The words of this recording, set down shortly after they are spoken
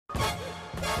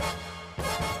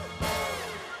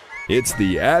It's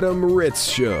the Adam Ritz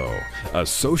Show, a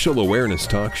social awareness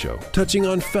talk show touching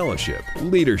on fellowship,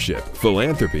 leadership,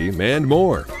 philanthropy, and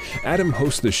more. Adam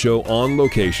hosts the show on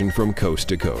location from coast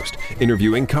to coast,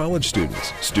 interviewing college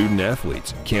students, student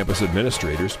athletes, campus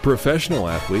administrators, professional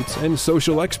athletes, and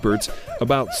social experts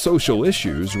about social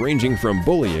issues ranging from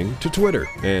bullying to Twitter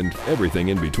and everything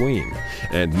in between.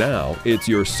 And now, it's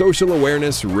your social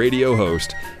awareness radio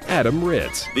host, Adam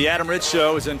Ritz. The Adam Ritz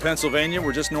Show is in Pennsylvania.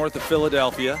 We're just north of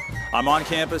Philadelphia. I'm on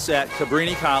campus at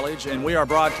Cabrini College, and we are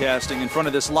broadcasting in front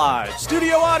of this live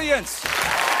studio audience.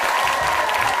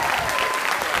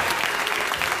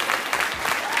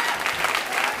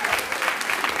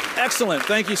 Excellent.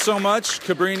 Thank you so much,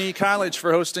 Cabrini College,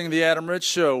 for hosting the Adam Ritz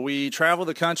Show. We travel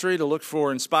the country to look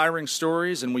for inspiring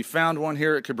stories, and we found one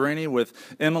here at Cabrini with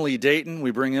Emily Dayton.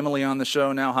 We bring Emily on the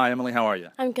show now. Hi, Emily. How are you?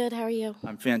 I'm good. How are you?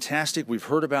 I'm fantastic. We've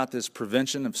heard about this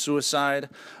prevention of suicide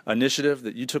initiative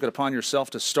that you took it upon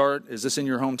yourself to start. Is this in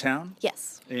your hometown?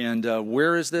 Yes. And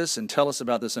where is this? And tell us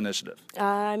about this initiative.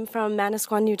 I'm from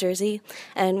Manasquan, New Jersey,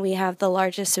 and we have the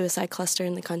largest suicide cluster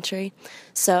in the country.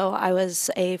 So I was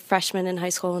a freshman in high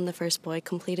school when the first boy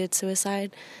completed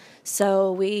suicide.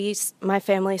 So my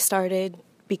family started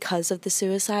because of the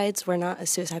suicides. We're not a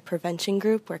suicide prevention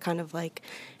group. We're kind of like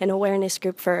an awareness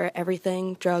group for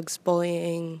everything, drugs,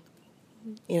 bullying,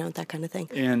 that kind of thing.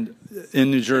 And in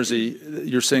New Jersey,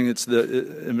 you're saying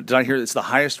did I hear it's the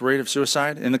highest rate of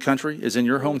suicide in the country is in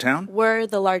your hometown? We're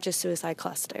the largest suicide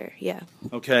cluster, yeah.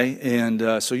 Okay,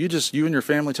 and so you and your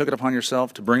family took it upon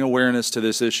yourself to bring awareness to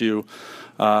this issue,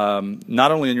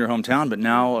 not only in your hometown, but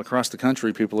now across the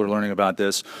country, people are learning about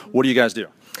this. What do you guys do?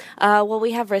 Well,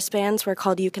 we have wristbands. We're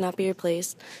called You Cannot Be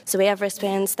Replaced. So we have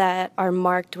wristbands that are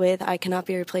marked with I cannot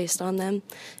be replaced on them,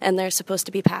 and they're supposed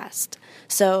to be passed.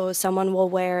 So someone will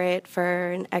wear it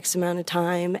for an X amount of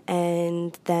time,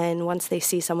 and then once they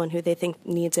see someone who they think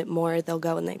needs it more, they'll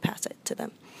go and they pass it to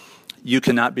them. You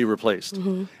cannot be replaced.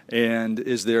 Mm-hmm. And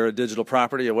is there a digital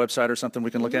property, a website or something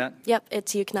we can look at? Yep,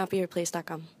 it's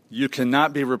youcannotbereplaced.com.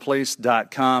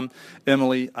 YouCannotBeReplaced.com.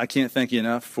 Emily, I can't thank you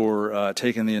enough for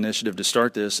taking the initiative to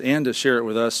start this and to share it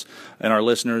with us and our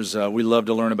listeners. We love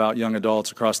to learn about young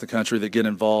adults across the country that get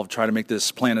involved, try to make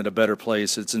this planet a better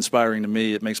place. It's inspiring to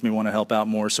me. It makes me want to help out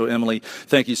more. So, Emily,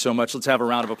 thank you so much. Let's have a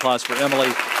round of applause for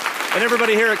Emily and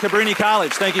everybody here at Cabrini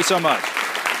College. Thank you so much.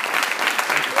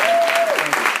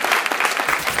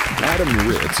 Adam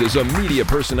Ritz is a media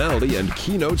personality and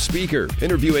keynote speaker,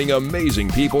 interviewing amazing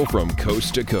people from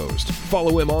coast to coast.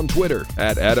 Follow him on Twitter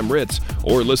at Adam Ritz,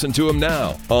 or listen to him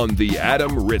now on The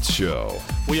Adam Ritz Show.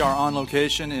 We are on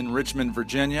location in Richmond,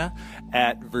 Virginia,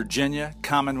 at Virginia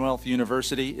Commonwealth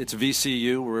University. It's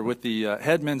VCU. We're with the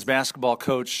head men's basketball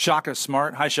coach, Shaka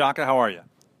Smart. Hi, Shaka. How are you?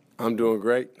 I'm doing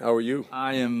great. How are you?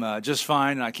 I am just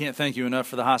fine, and I can't thank you enough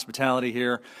for the hospitality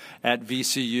here at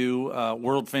VCU.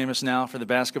 World famous now for the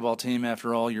basketball team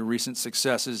after all your recent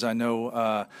successes. I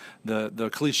know the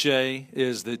cliche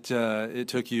is that it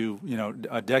took you,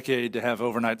 a decade to have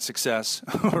overnight success,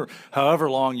 or however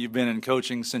long you've been in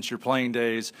coaching since your playing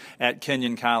days at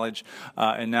Kenyon College,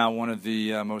 and now one of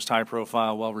the most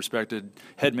high-profile, well-respected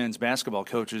head men's basketball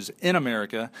coaches in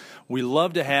America. We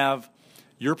love to have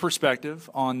your perspective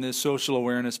on this social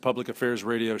awareness public affairs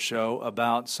radio show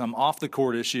about some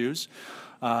off-the-court issues.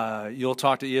 You'll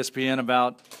talk to ESPN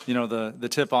about, the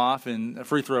tip-off and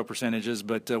free throw percentages,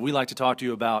 but we like to talk to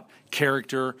you about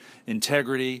character,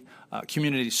 integrity,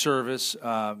 community service,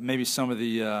 maybe some of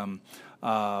the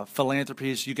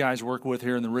philanthropies you guys work with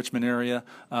here in the Richmond area.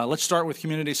 Let's start with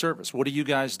community service. What do you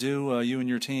guys do, you and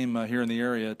your team here in the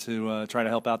area, to try to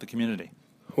help out the community?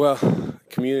 Well,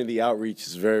 community outreach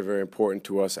is very, very important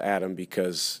to us, Adam,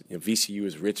 because VCU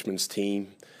is Richmond's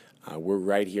team. We're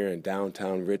right here in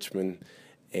downtown Richmond,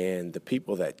 and the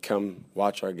people that come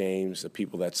watch our games, the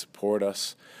people that support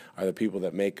us, are the people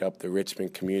that make up the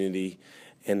Richmond community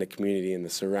and the community in the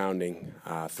surrounding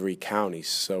 3 counties.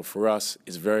 So for us,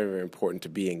 it's very, very important to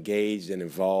be engaged and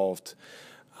involved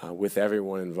with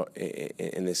everyone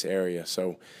in this area.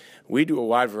 So we do a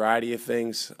wide variety of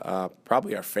things.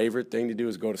 Probably our favorite thing to do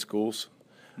is go to schools,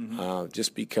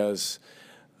 just because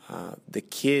the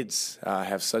kids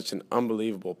have such an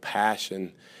unbelievable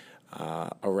passion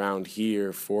around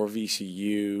here for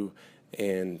VCU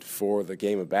and for the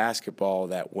game of basketball,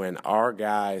 that when our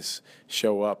guys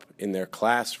show up in their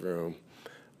classroom,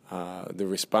 the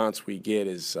response we get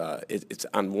is it's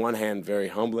on one hand very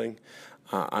humbling,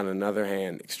 on another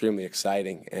hand extremely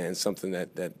exciting, and something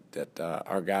that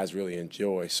our guys really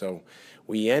enjoy. So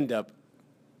we end up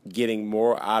getting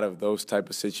more out of those type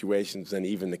of situations than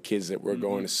even the kids that we're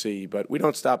going to see. But we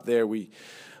don't stop there. We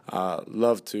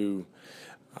love to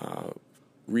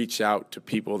reach out to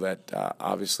people that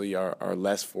obviously are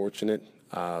less fortunate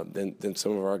than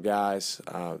some of our guys.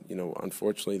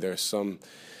 Unfortunately, there's some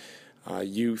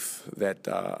youth that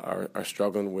are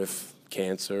struggling with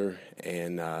cancer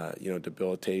and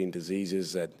debilitating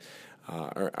diseases that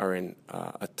are in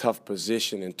a tough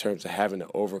position in terms of having to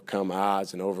overcome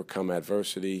odds and overcome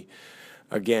adversity.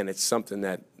 Again, it's something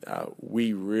that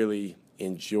we really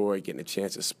enjoy, getting a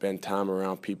chance to spend time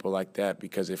around people like that,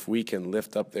 because if we can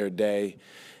lift up their day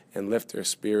and lift their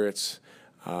spirits,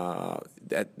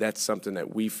 that's something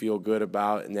that we feel good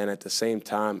about. And then at the same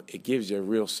time, it gives you a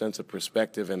real sense of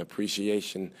perspective and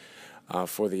appreciation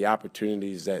for the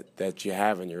opportunities that you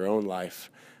have in your own life.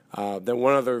 Then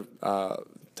one other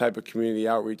type of community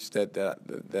outreach that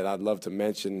I'd love to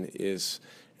mention is,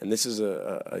 and this is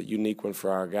a unique one for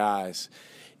our guys,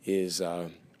 is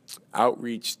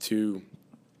outreach to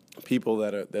people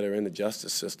that are in the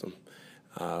justice system.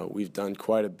 We've done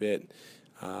quite a bit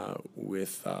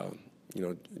with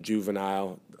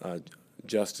juvenile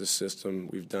justice system.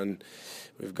 We've gone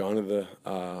to the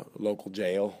local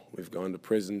jail. We've gone to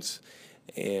prisons.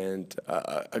 And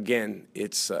again,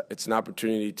 it's an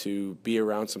opportunity to be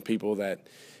around some people that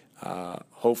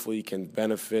hopefully can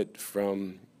benefit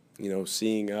from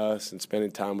seeing us and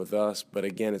spending time with us. But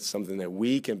again, it's something that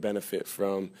we can benefit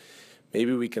from.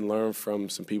 Maybe we can learn from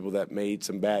some people that made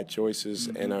some bad choices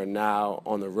and are now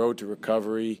on the road to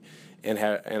recovery and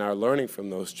are learning from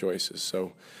those choices.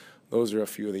 So those are a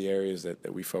few of the areas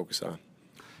that we focus on.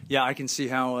 Yeah, I can see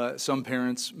how some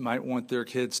parents might want their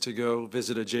kids to go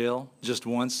visit a jail just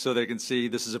once so they can see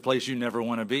this is a place you never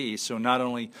want to be. So not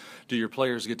only do your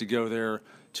players get to go there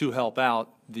to help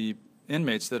out the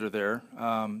inmates that are there,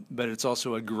 but it's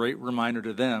also a great reminder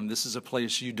to them this is a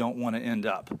place you don't want to end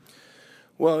up.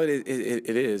 Well, it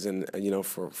is, and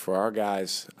for our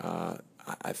guys,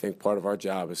 I think part of our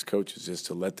job as coaches is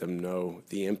to let them know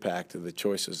the impact of the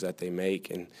choices that they make.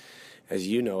 And as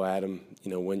you know, Adam,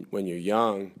 when you're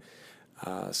young,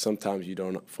 sometimes you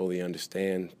don't fully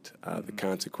understand the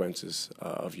consequences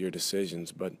of your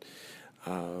decisions. But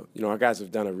our guys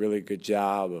have done a really good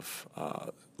job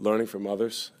of learning from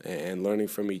others and learning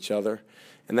from each other,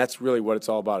 and that's really what it's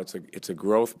all about. It's a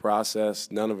growth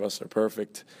process. None of us are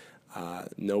perfect.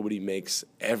 Nobody makes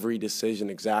every decision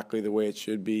exactly the way it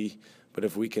should be. But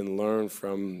if we can learn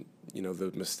from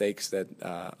the mistakes that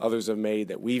others have made,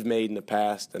 that we've made in the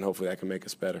past, then hopefully that can make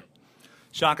us better.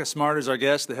 Shaka Smart is our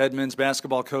guest, the head men's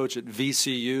basketball coach at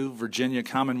VCU, Virginia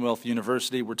Commonwealth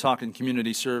University. We're talking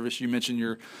community service. You mentioned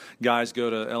your guys go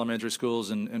to elementary schools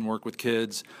and work with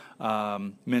kids,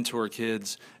 mentor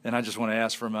kids. And I just want to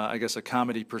ask from, a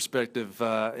comedy perspective,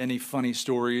 any funny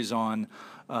stories on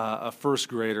a first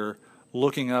grader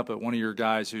looking up at one of your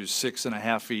guys who's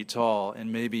 6.5 feet tall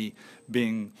and maybe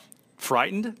being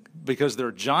frightened because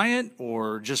they're giant,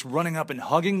 or just running up and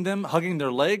hugging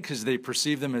their leg because they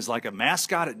perceive them as like a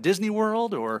mascot at Disney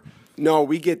World? Or no,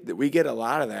 we get a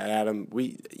lot of that, Adam.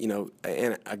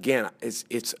 And again,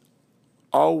 it's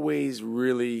always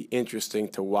really interesting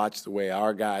to watch the way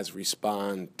our guys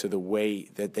respond to the way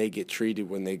that they get treated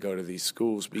when they go to these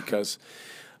schools, because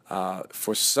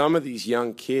for some of these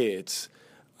young kids,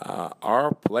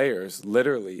 our players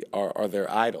literally are their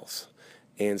idols.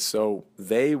 And so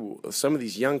some of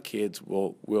these young kids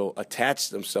will attach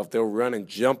themselves. They'll run and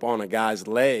jump on a guy's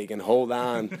leg and hold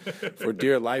on for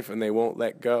dear life, and they won't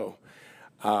let go.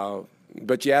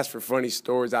 But you asked for funny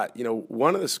stories.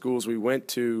 One of the schools we went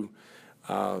to,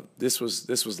 this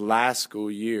was last school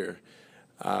year.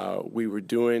 We were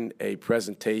doing a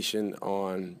presentation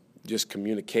on just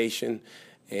communication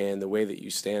and the way that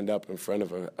you stand up in front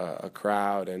of a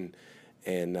crowd and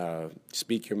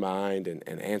speak your mind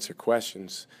and answer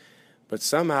questions. But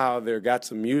somehow there got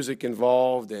some music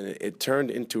involved, and it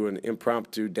turned into an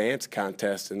impromptu dance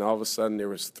contest, and all of a sudden there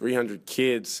was 300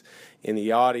 kids in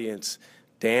the audience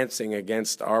dancing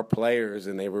against our players,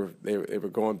 and they were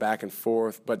going back and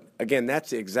forth. But again,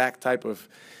 that's the exact type of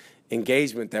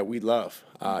engagement that we love.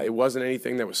 It wasn't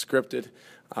anything that was scripted,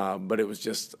 but it was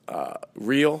just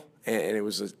real, and it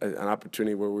was an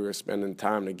opportunity where we were spending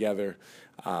time together,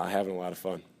 having a lot of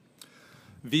fun.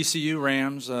 VCU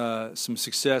Rams, some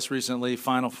success recently,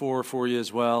 Final Four for you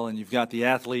as well, and you've got the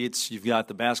athletes, you've got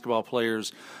the basketball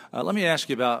players. Let me ask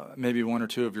you about maybe one or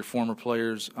two of your former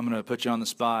players. I'm going to put you on the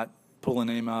spot, pull a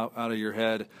name out of your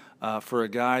head for a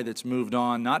guy that's moved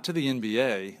on, not to the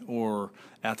NBA or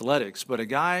athletics, but a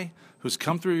guy who's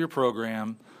come through your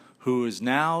program, who is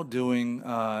now doing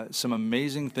some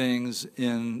amazing things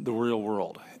in the real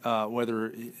world,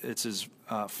 whether it's his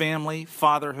family,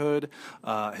 fatherhood,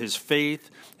 his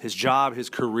faith, his job, his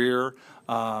career,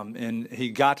 and he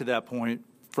got to that point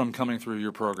from coming through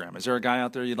your program? Is there a guy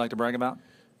out there you'd like to brag about?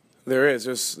 There is.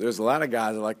 There's a lot of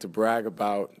guys I like to brag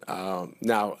about.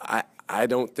 Now, I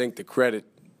don't think the credit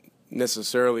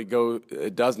necessarily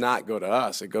it does not go to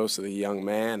us. It goes to the young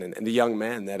man and the young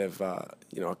men that have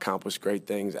accomplished great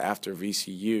things after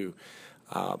VCU.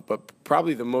 But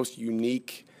probably the most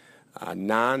unique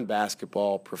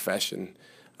non-basketball profession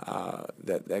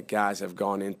that guys have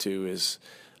gone into is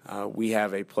we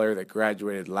have a player that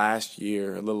graduated last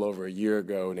year, a little over a year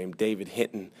ago, named David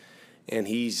Hinton, and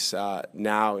he's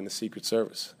now in the Secret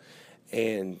Service.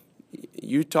 And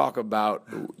you talk about,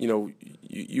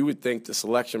 you would think the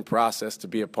selection process to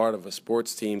be a part of a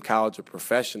sports team, college or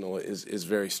professional, is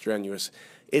very strenuous.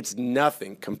 It's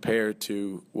nothing compared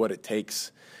to what it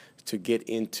takes to get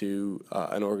into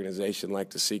an organization like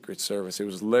the Secret Service. It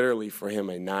was literally for him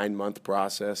a 9-month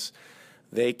process.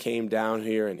 They came down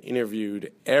here and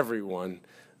interviewed everyone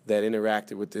that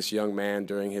interacted with this young man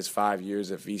during his 5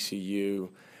 years at VCU.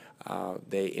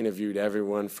 They interviewed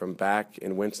everyone from back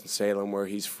in Winston-Salem, where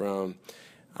he's from.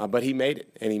 But he made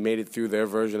it, and he made it through their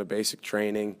version of basic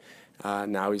training.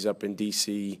 Now he's up in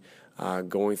D.C.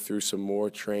 Going through some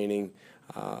more training.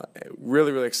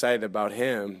 Really, really excited about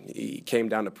him. He came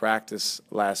down to practice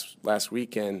last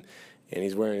weekend, and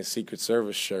he's wearing a Secret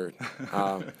Service shirt.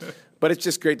 But it's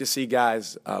just great to see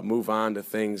guys move on to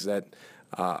things that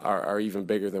are even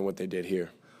bigger than what they did here.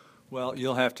 Well,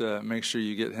 you'll have to make sure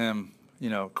you get him,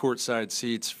 courtside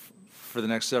seats for the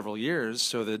next several years,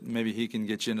 so that maybe he can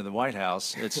get you into the White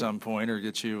House at some point, or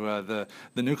get you the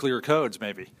nuclear codes,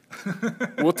 maybe.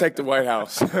 We'll take the White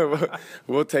House.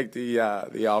 We'll take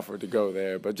the offer to go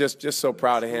there. But just so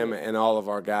proud of him and all of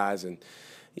our guys. And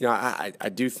I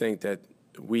do think that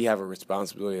we have a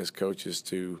responsibility as coaches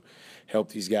to help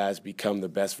these guys become the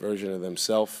best version of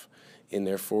themselves in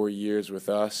their 4 years with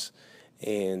us.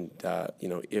 And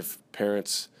if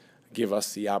parents give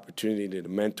us the opportunity to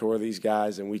mentor these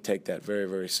guys, and we take that very,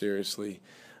 very seriously.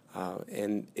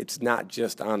 And it's not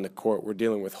just on the court. We're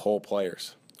dealing with whole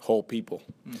players, whole people.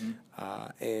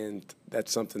 Mm-hmm. And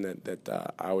that's something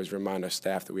that I always remind our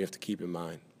staff that we have to keep in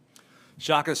mind.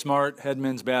 Shaka Smart, head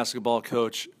men's basketball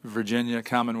coach, Virginia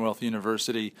Commonwealth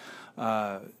University.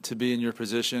 To be in your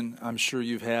position, I'm sure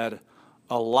you've had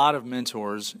a lot of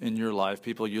mentors in your life,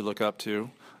 people you look up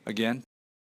to. Again,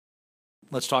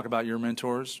 let's talk about your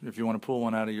mentors. If you want to pull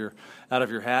one out of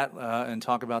your hat and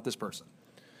talk about this person.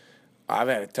 I've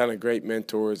had a ton of great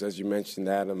mentors, as you mentioned,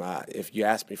 Adam. If you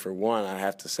ask me for one, I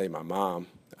have to say my mom.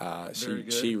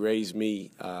 She raised me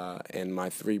and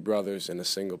my 3 brothers in a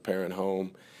single-parent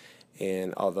home.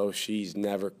 And although she's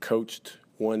never coached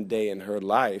one day in her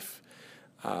life,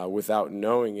 without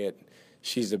knowing it,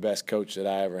 she's the best coach that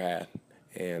I ever had.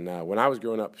 And when I was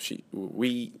growing up,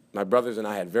 my brothers and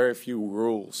I had very few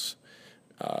rules.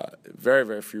 Very,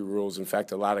 very few rules. In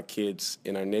fact, a lot of kids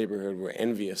in our neighborhood were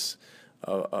envious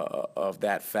of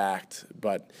that fact.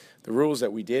 But the rules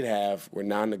that we did have were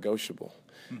non-negotiable.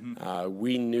 Mm-hmm.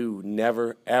 We knew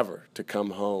never, ever to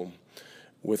come home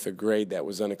with a grade that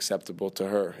was unacceptable to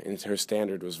her, and her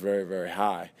standard was very, very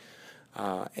high.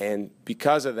 And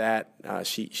because of that,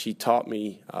 she taught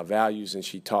me values, and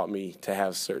she taught me to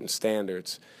have certain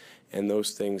standards, and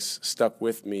those things stuck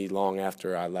with me long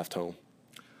after I left home.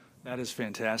 That is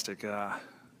fantastic.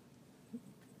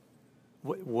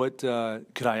 What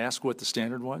could I ask what the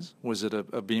standard was? Was it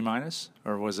a B minus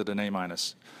or was it an A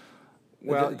minus?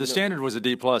 Well, the standard was a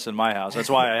D plus in my house. That's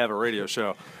why I have a radio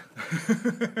show.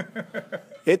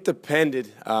 It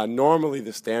depended. Normally,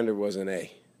 the standard was an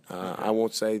A. I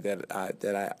won't say that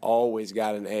I always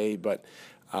got an A, but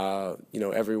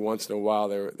every once in a while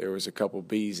there was a couple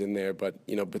B's in there. But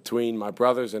between my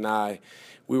brothers and I,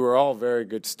 we were all very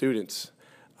good students.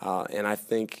 And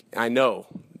I know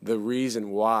the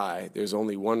reason why. There's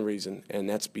only one reason, and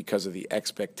that's because of the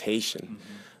expectation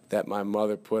that my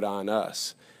mother put on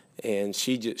us. And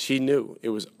she knew it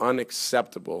was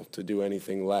unacceptable to do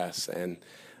anything less, and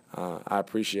I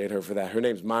appreciate her for that. Her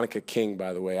name's Monica King,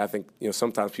 by the way. I think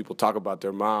sometimes people talk about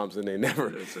their moms and they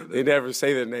never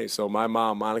say their name. So my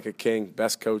mom, Monica King,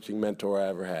 best coaching mentor I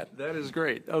ever had. That is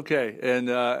great. Okay, and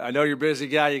I know you're a busy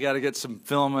guy. You got to get some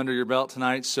film under your belt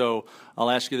tonight. So I'll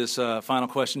ask you this final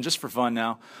question, just for fun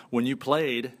now. When you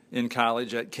played in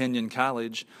college at Kenyon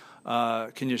College,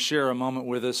 can you share a moment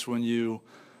with us when you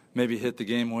maybe hit the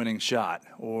game-winning shot,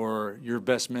 or your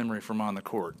best memory from on the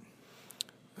court?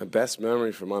 My best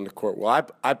memory from on the court. Well,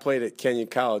 I played at Kenyon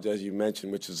College, as you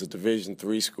mentioned, which is a Division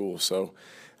III school. So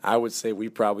I would say we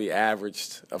probably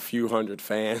averaged a few hundred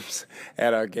fans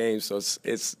at our games. So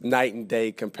it's night and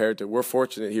day compared to. We're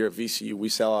fortunate here at VCU. We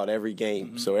sell out every game.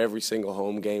 Mm-hmm. So every single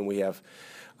home game we have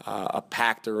a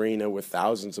packed arena with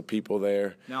thousands of people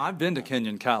there. Now, I've been to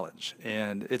Kenyon College,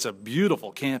 and it's a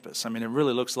beautiful campus. I mean, it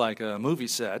really looks like a movie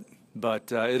set,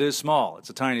 but it is small. It's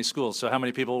a tiny school. So how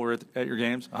many people were at your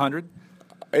games? 100?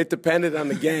 It depended on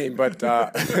the game, but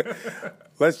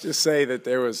let's just say that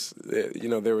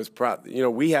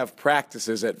we have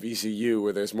practices at VCU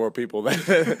where there's more people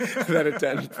that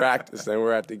attend practice than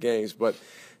we're at the games. But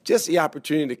just the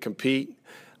opportunity to compete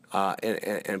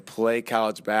and play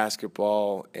college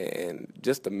basketball, and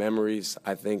just the memories,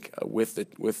 I think,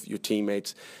 with your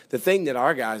teammates. The thing that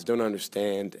our guys don't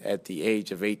understand at the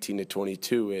age of 18 to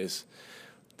 22 is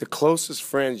the closest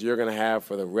friends you're going to have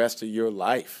for the rest of your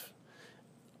life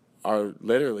are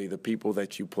literally the people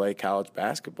that you play college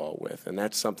basketball with. And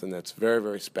that's something that's very,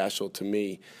 very special to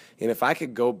me. And if I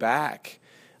could go back,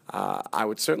 I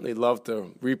would certainly love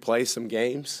to replay some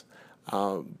games.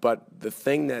 But the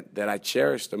thing that I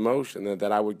cherish the most and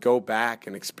that I would go back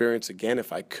and experience again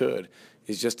if I could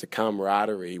is just the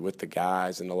camaraderie with the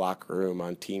guys in the locker room,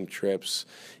 on team trips,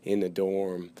 in the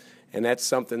dorm. And that's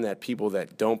something that people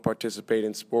that don't participate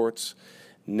in sports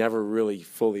never really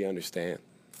fully understand.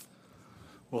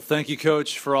 Well, thank you,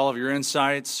 Coach, for all of your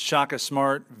insights. Shaka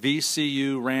Smart,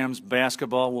 VCU Rams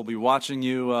basketball. We'll be watching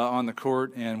you on the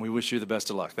court, and we wish you the best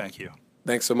of luck. Thank you.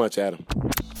 Thanks so much, Adam.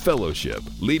 Fellowship,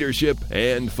 leadership,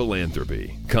 and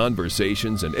philanthropy.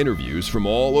 Conversations and interviews from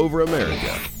all over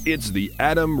America. It's the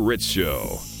Adam Ritz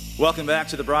Show. Welcome back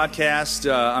to the broadcast.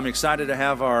 I'm excited to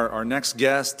have our next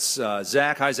guests.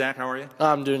 Zach. Hi, Zach. How are you?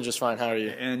 I'm doing just fine. How are you?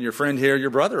 And your friend here,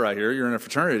 your brother right here. You're in a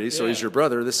fraternity, so he's your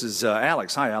brother. This is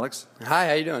Alex. Hi, Alex. Hi,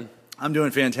 how you doing? I'm doing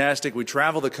fantastic. We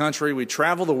travel the country. We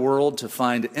travel the world to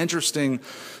find interesting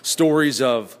stories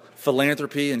of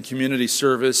philanthropy and community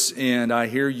service, and I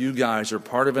hear you guys are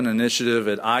part of an initiative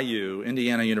at IU,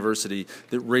 Indiana University,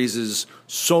 that raises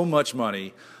so much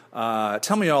money.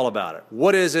 Tell me all about it.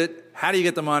 What is it? How do you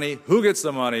get the money? Who gets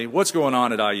the money? What's going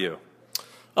on at IU?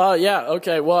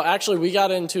 Okay. Well, actually, we got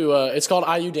into it's called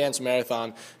IU Dance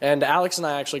Marathon, and Alex and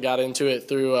I actually got into it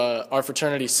through our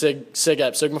fraternity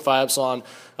SIG-Ep, Sigma Phi Epsilon.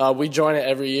 We join it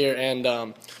every year,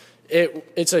 and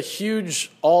it's a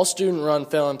huge all-student-run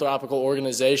philanthropical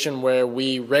organization where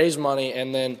we raise money,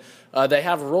 and then they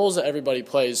have roles that everybody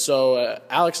plays. So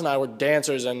Alex and I were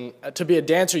dancers, and to be a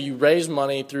dancer, you raise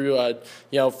money through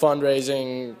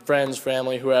fundraising, friends,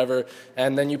 family, whoever,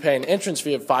 and then you pay an entrance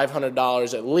fee of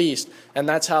 $500 at least, and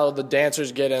that's how the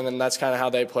dancers get in, and that's kind of how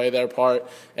they play their part.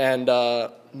 And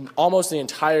almost the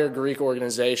entire Greek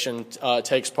organization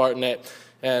takes part in it.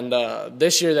 And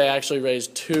this year they actually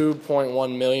raised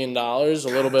 $2.1 million, a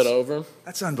little bit over.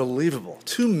 That's unbelievable.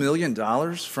 $2 million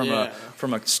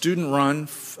from a student-run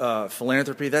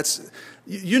philanthropy. That's,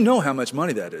 you know how much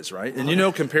money that is, right? And you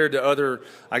know, compared to other,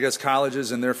 I guess,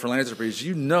 colleges and their philanthropies,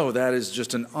 you know that is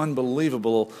just an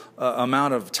unbelievable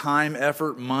amount of time,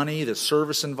 effort, money, the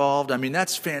service involved. I mean,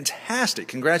 that's fantastic.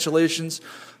 Congratulations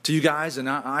to you guys and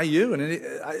IU, and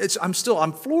I'm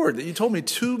floored that you told me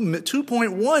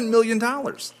 $2.1 million.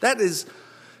 That is,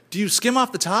 do you skim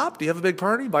off the top? Do you have a big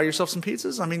party? Buy yourself some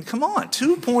pizzas? I mean, come on,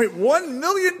 $2.1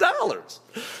 million.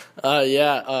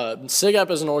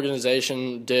 SIG-Ep as an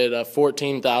organization did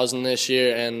 14,000 this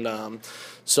year, and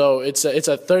so it's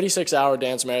a 36-hour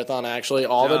dance marathon, actually.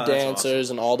 All the dancers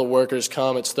awesome. And all the workers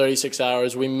come. It's 36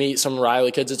 hours. We meet some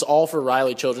Riley kids. It's all for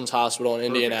Riley Children's Hospital in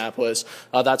Indianapolis.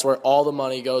 That's where all the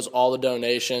money goes, all the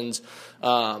donations.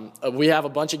 We have a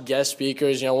bunch of guest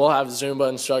speakers. We'll have Zumba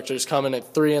instructors coming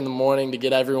at 3 in the morning to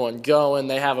get everyone going.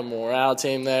 They have a morale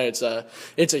team there.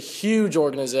 It's a huge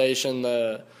organization.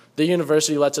 The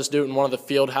university lets us do it in one of the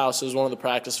field houses, one of the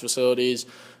practice facilities.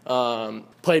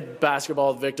 Played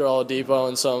basketball with Victor Oladipo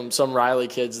and some Riley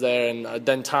kids there, and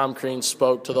then Tom Crean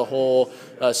spoke to the whole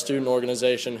student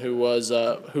organization who was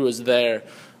there.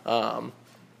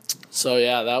 So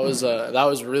yeah, that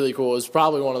was really cool. It was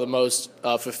probably one of the most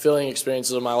fulfilling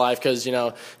experiences of my life, because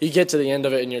you get to the end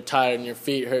of it and you're tired and your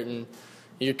feet hurt and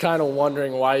you're kind of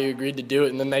wondering why you agreed to do it,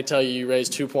 and then they tell you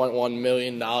raised $2.1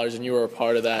 million and you were a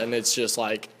part of that, and it's just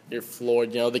like you're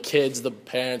floored. The kids, the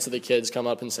parents of the kids come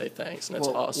up and say thanks, and it's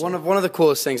awesome. One of the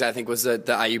coolest things, I think, was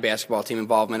the IU basketball team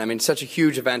involvement. I mean, such a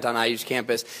huge event on IU's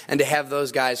campus, and to have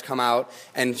those guys come out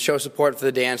and show support for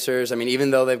the dancers. I mean,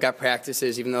 even though they've got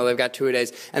practices, even though they've got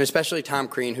two-a-days, and especially Tom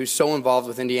Crean, who's so involved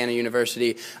with Indiana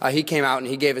University, he came out and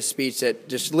he gave a speech that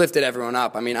just lifted everyone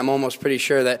up. I mean, I'm almost pretty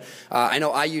sure that I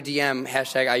know IUDM,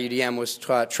 hashtag IUDM, was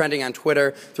trending on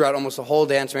Twitter throughout almost the whole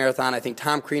dance marathon. I think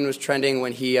Tom Crean was trending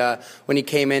when he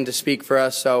came in to speak for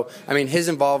us. So, I mean, his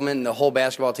involvement and the whole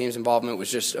basketball team's involvement was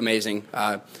just amazing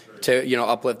to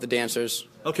uplift the dancers.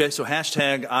 Okay, so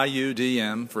hashtag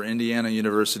IUDM for Indiana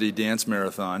University Dance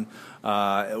Marathon.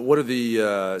 What are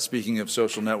the, speaking of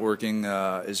social networking,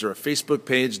 is there a Facebook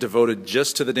page devoted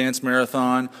just to the dance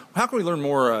marathon? How can we learn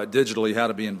more digitally how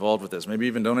to be involved with this? Maybe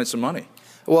even donate some money?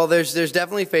 Well, there's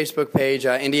definitely a Facebook page,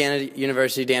 Indiana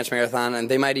University Dance Marathon, and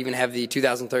they might even have the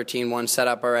 2013 one set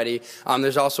up already.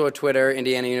 There's also a Twitter,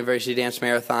 Indiana University Dance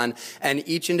Marathon, and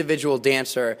each individual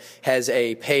dancer has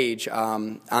a page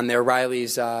on their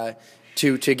Riley's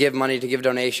to give money, to give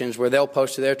donations, where they'll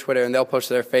post to their Twitter and they'll post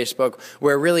to their Facebook,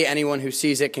 where really anyone who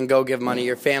sees it can go give money.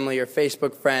 Your family, your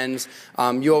Facebook friends,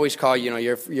 you always call,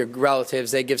 your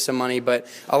relatives, they give some money, but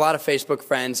a lot of Facebook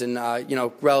friends and,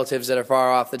 relatives that are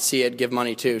far off that see it give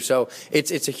money too. So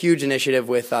it's a huge initiative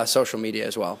with social media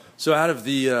as well. So out of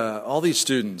the all these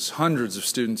students, hundreds of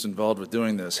students involved with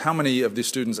doing this, how many of these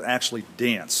students actually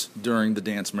dance during the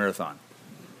dance marathon?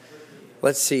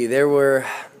 Let's see, there were...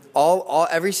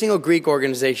 every single Greek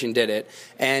organization did it,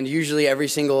 and usually every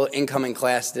single incoming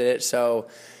class did it. So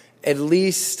at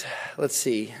least, let's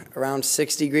see, around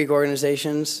 60 Greek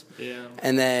organizations. Yeah.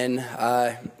 And then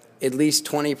at least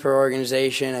 20 per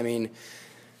organization. I mean,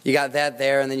 you got that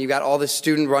there, and then you got all the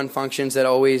student-run functions that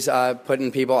always put in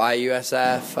people,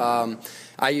 IUSF.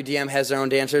 IUDM has their own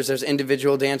dancers. There's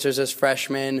individual dancers as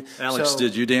freshmen. Alex,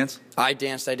 did you dance? I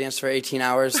danced. I danced for 18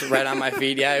 hours right on my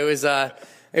feet. Yeah, it was...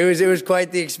 It was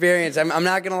quite the experience. I'm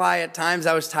not going to lie, at times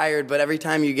I was tired, but every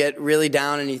time you get really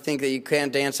down and you think that you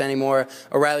can't dance anymore,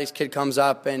 O'Reilly's kid comes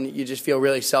up and you just feel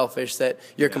really selfish that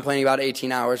you're complaining about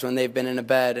 18 hours when they've been in a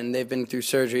bed and they've been through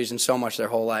surgeries and so much their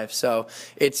whole life. So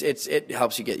it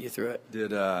helps you get you through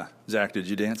it. Zach, did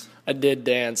you dance? I did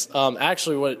dance.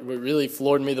 Actually, what really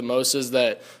floored me the most is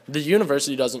that the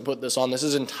university doesn't put this on. This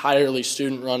is entirely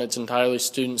student-run. It's entirely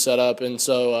student set up. And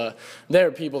so there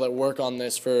are people that work on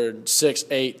this for 6,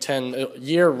 8, 10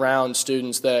 year-round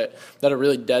students that are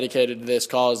really dedicated to this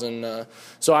cause. And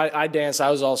so I danced.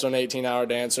 I was also an 18-hour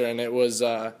dancer, and it was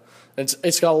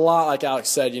it's got a lot, like Alex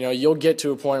said. You'll get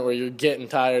to a point where you're getting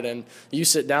tired, and you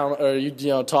sit down or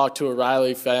you talk to a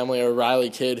Riley family or a Riley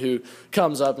kid who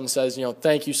comes up and says,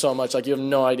 thank you so much. Like, you have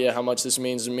no idea how much this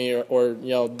means to me, or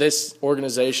this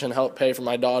organization helped pay for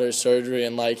my daughter's surgery,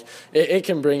 and like it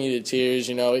can bring you to tears.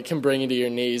 It can bring you to your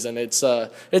knees, and it's a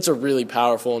really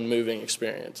powerful and moving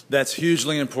experience. That's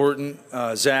hugely important.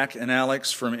 Zach and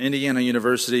Alex from Indiana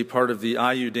University, part of the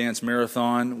IU Dance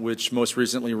Marathon, which most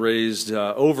recently raised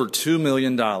over $2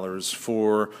 million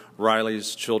for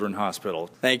Riley's Children's Hospital.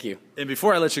 Thank you. And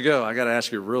before I let you go, I got to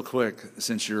ask you real quick,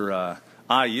 since you're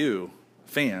IU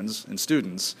fans and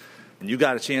students, and you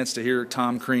got a chance to hear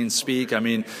Tom Crean speak. I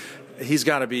mean, he's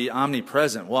got to be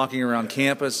omnipresent, walking around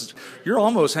campus. You're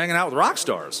almost hanging out with rock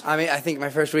stars. I mean, I think my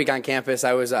first week on campus,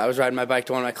 I was riding my bike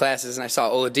to one of my classes, and I saw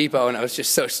Oladipo, and I was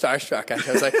just so starstruck.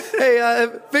 I was like, hey,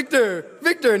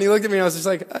 Victor, and he looked at me, and I was just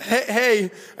like, hey,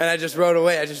 and I just rode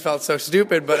away. I just felt so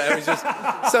stupid, but I was just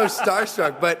so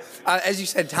starstruck. But as you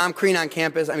said, Tom Crean on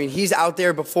campus, I mean, he's out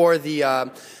there before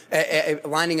the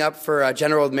lining up for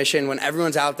general admission when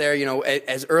everyone's out there,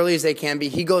 as early as they can be.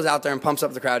 He goes out there and pumps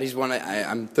up the crowd. He's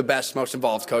I'm the best, most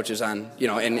involved coaches on,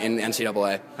 in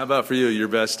NCAA. How about for you, your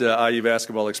best IU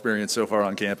basketball experience so far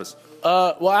on campus?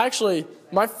 Well, actually,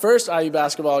 my first IU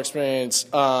basketball experience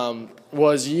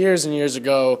was years and years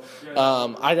ago.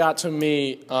 I got to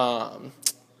meet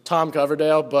Tom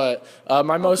Coverdale, but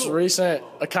my most recent,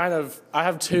 I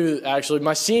have two, actually.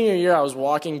 My senior year, I was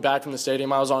walking back from the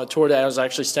stadium. I was on a tour day. I was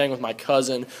actually staying with my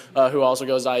cousin, who also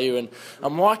goes to IU, and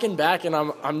I'm walking back, and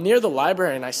I'm near the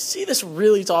library, and I see this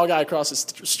really tall guy across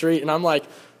the street, and I'm like,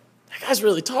 that guy's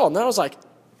really tall. And then I was like,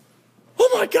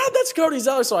 oh, my God, that's Cody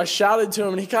Zeller. So I shouted to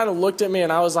him, and he kind of looked at me,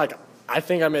 and I was like, I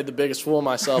think I made the biggest fool of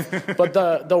myself. But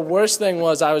the worst thing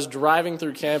was I was driving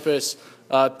through campus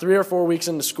 3 or 4 weeks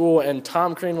into school, and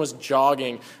Tom Crean was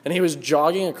jogging, and he was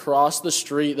jogging across the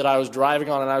street that I was driving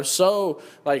on, and I was so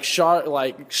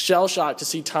shell-shocked to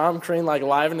see Tom Crean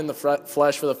live and in the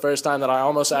flesh for the first time that I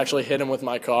almost actually hit him with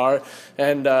my car,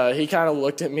 and he kind of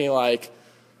looked at me like,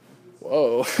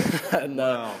 whoa. And,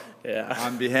 wow. Yeah.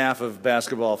 On behalf of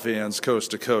basketball fans coast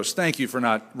to coast, thank you for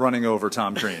not running over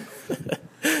Tom Crean.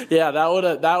 Yeah, that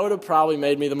would have probably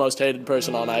made me the most hated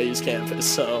person on IU's campus,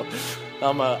 so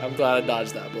I'm glad I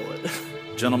dodged that bullet.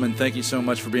 Gentlemen, thank you so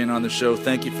much for being on the show.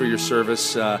 Thank you for your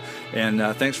service, and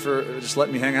thanks for just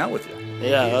letting me hang out with you.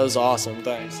 Yeah, that was awesome.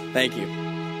 Thanks. Thank you.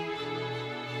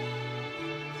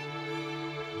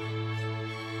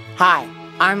 Hi,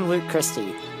 I'm Luke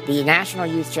Christie, the National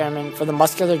Youth Chairman for the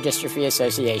Muscular Dystrophy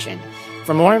Association.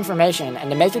 For more information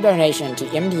and to make a donation to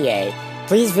MDA,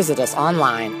 please visit us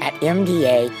online at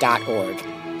mda.org.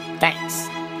 Thanks.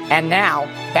 And now,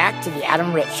 back to the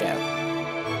Adam Ritz Show.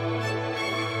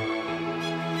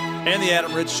 And the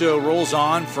Adam Ritz Show rolls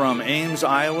on from Ames,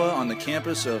 Iowa, on the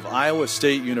campus of Iowa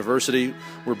State University.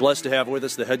 We're blessed to have with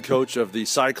us the head coach of the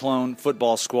Cyclone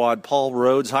football squad, Paul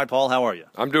Rhoads. Hi, Paul. How are you?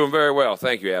 I'm doing very well.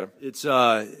 Thank you, Adam.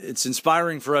 It's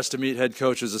inspiring for us to meet head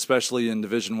coaches, especially in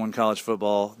Division I college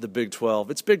football, the Big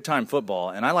 12. It's big-time football,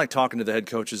 and I like talking to the head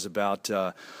coaches about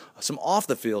some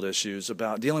off-the-field issues,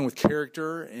 about dealing with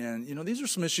character. And, these are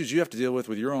some issues you have to deal with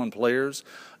your own players.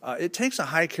 It takes a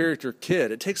high-character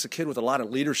kid. It takes a kid with a lot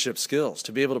of leadership skills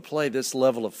to be able to play this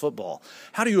level of football.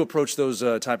 How do you approach those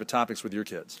type of topics with your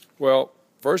kids? Well,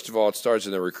 first of all, it starts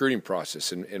in the recruiting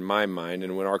process, in my mind.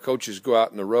 And when our coaches go out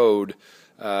on the road,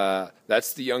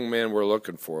 that's the young man we're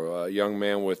looking for, a young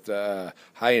man with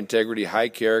high integrity, high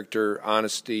character,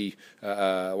 honesty,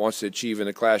 wants to achieve in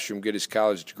the classroom, get his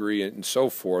college degree, and so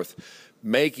forth,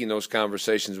 making those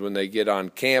conversations when they get on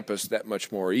campus that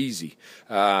much more easy.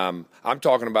 I'm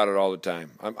talking about it all the time.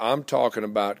 I'm talking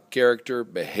about character,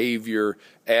 behavior,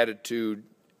 attitude,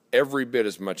 every bit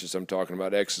as much as I'm talking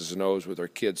about X's and O's with our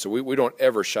kids. So we don't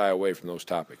ever shy away from those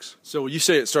topics. So you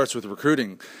say it starts with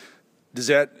recruiting. Does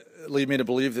that lead me to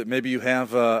believe that maybe you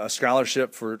have a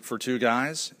scholarship for two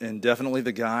guys, and definitely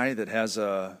the guy that has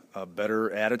a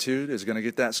better attitude is going to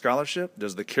get that scholarship?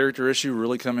 Does the character issue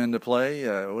really come into play,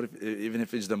 even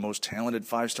if he's the most talented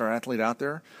five-star athlete out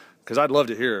there? Because I'd love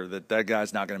to hear that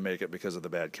guy's not going to make it because of the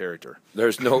bad character.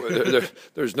 There's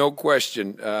no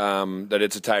question that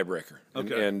it's a tiebreaker.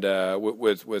 Okay. And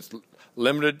with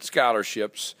limited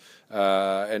scholarships,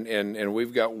 and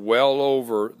we've got well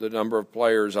over the number of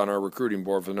players on our recruiting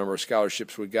board for the number of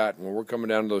scholarships we got. And when we're coming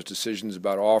down to those decisions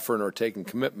about offering or taking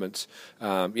commitments,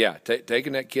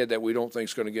 taking that kid that we don't think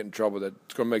is going to get in trouble, that's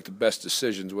going to make the best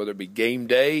decisions, whether it be game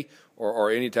day or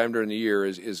any time during the year,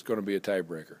 is going to be a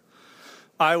tiebreaker.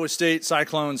 Iowa State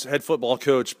Cyclones head football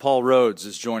coach Paul Rhoads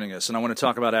is joining us, and I want to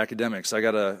talk about academics. I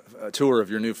got a tour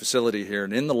of your new facility here,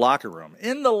 and in the locker room,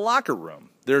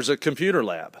 there's a computer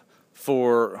lab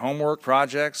for homework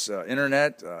projects,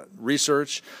 internet,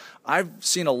 research. I've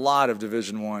seen a lot of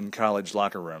Division I college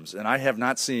locker rooms, and I have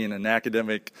not seen an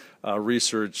academic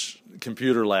research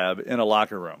computer lab in a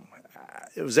locker room.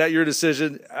 Was that your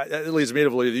decision? It leads me to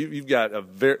believe you've got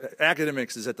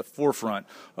academics is at the forefront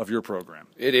of your program.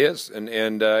 It is, and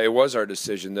it was our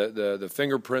decision. The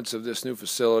fingerprints of this new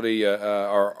facility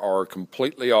are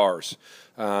completely ours.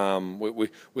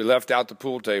 We left out the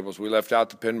pool tables, we left out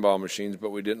the pinball machines,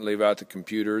 but we didn't leave out the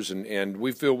computers, and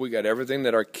we feel we got everything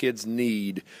that our kids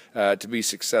need to be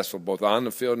successful, both on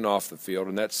the field and off the field,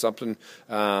 and that's something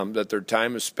that their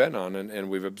time is spent on, and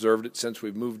we've observed it since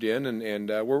we've moved in, and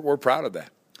we're proud of that.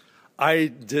 I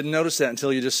didn't notice that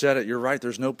until you just said it. You're right.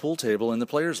 There's no pool table in the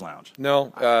players' lounge.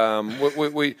 No,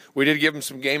 we did give them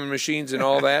some gaming machines and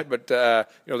all that, but they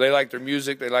like their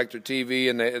music, they like their TV,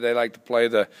 and they like to play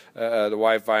the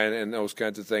Wi-Fi and those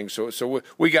kinds of things. So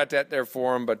we got that there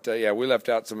for them, but we left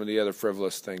out some of the other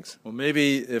frivolous things. Well,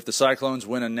 maybe if the Cyclones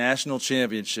win a national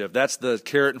championship, that's the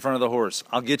carrot in front of the horse.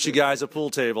 I'll get you guys a pool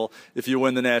table if you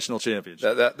win the national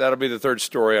championship. That'll be the third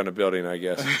story on the building, I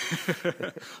guess.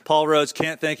 Paul Rhoads,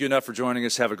 can't thank you enough for joining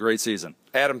us. Have a great season.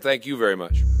 Adam, thank you very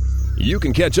much. You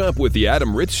can catch up with the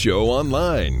Adam Ritz Show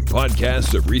online.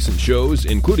 Podcasts of recent shows,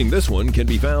 including this one, can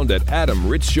be found at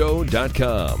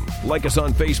adamritzshow.com. Like us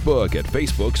on Facebook at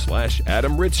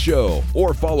Facebook/Adam Ritz Show,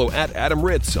 or follow at Adam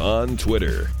Ritz on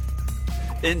Twitter.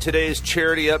 In today's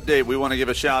charity update, we want to give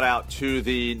a shout out to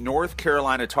the North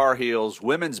Carolina Tar Heels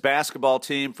women's basketball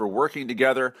team for working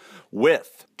together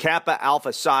with Kappa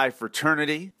Alpha Psi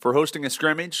fraternity for hosting a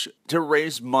scrimmage to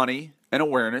raise money and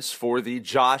awareness for the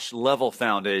Josh Level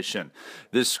Foundation.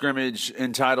 This scrimmage,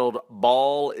 entitled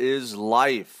Ball is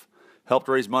Life, helped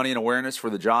raise money and awareness for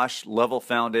the Josh Level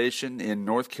Foundation in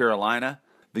North Carolina.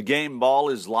 The game Ball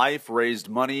is Life raised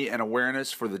money and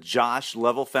awareness for the Josh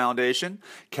Level Foundation.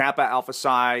 Kappa Alpha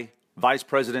Psi Vice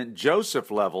President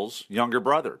Joseph Level's younger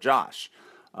brother, Josh.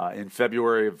 In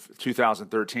February of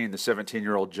 2013, the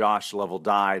 17-year-old Josh Level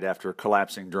died after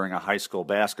collapsing during a high school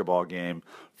basketball game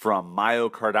from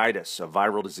myocarditis, a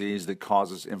viral disease that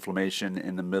causes inflammation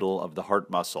in the middle of the heart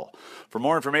muscle. For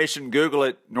more information, Google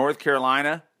it, North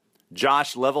Carolina,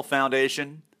 Josh Level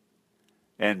Foundation,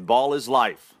 and Ball is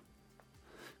Life.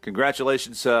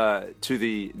 Congratulations to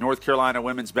the North Carolina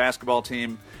women's basketball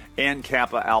team and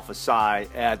Kappa Alpha Psi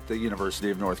at the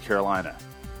University of North Carolina.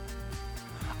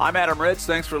 I'm Adam Ritz.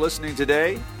 Thanks for listening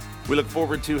today. We look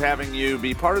forward to having you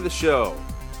be part of the show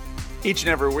each and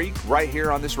every week right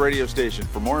here on this radio station.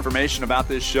 For more information about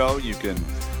this show, you can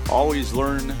always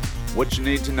learn what you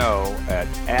need to know at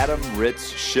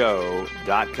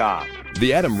adamritzshow.com.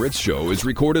 The Adam Ritz Show is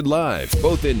recorded live,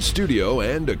 both in studio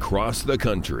and across the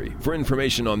country. For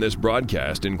information on this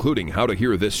broadcast, including how to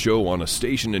hear this show on a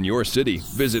station in your city,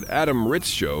 visit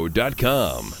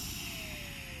adamritzshow.com.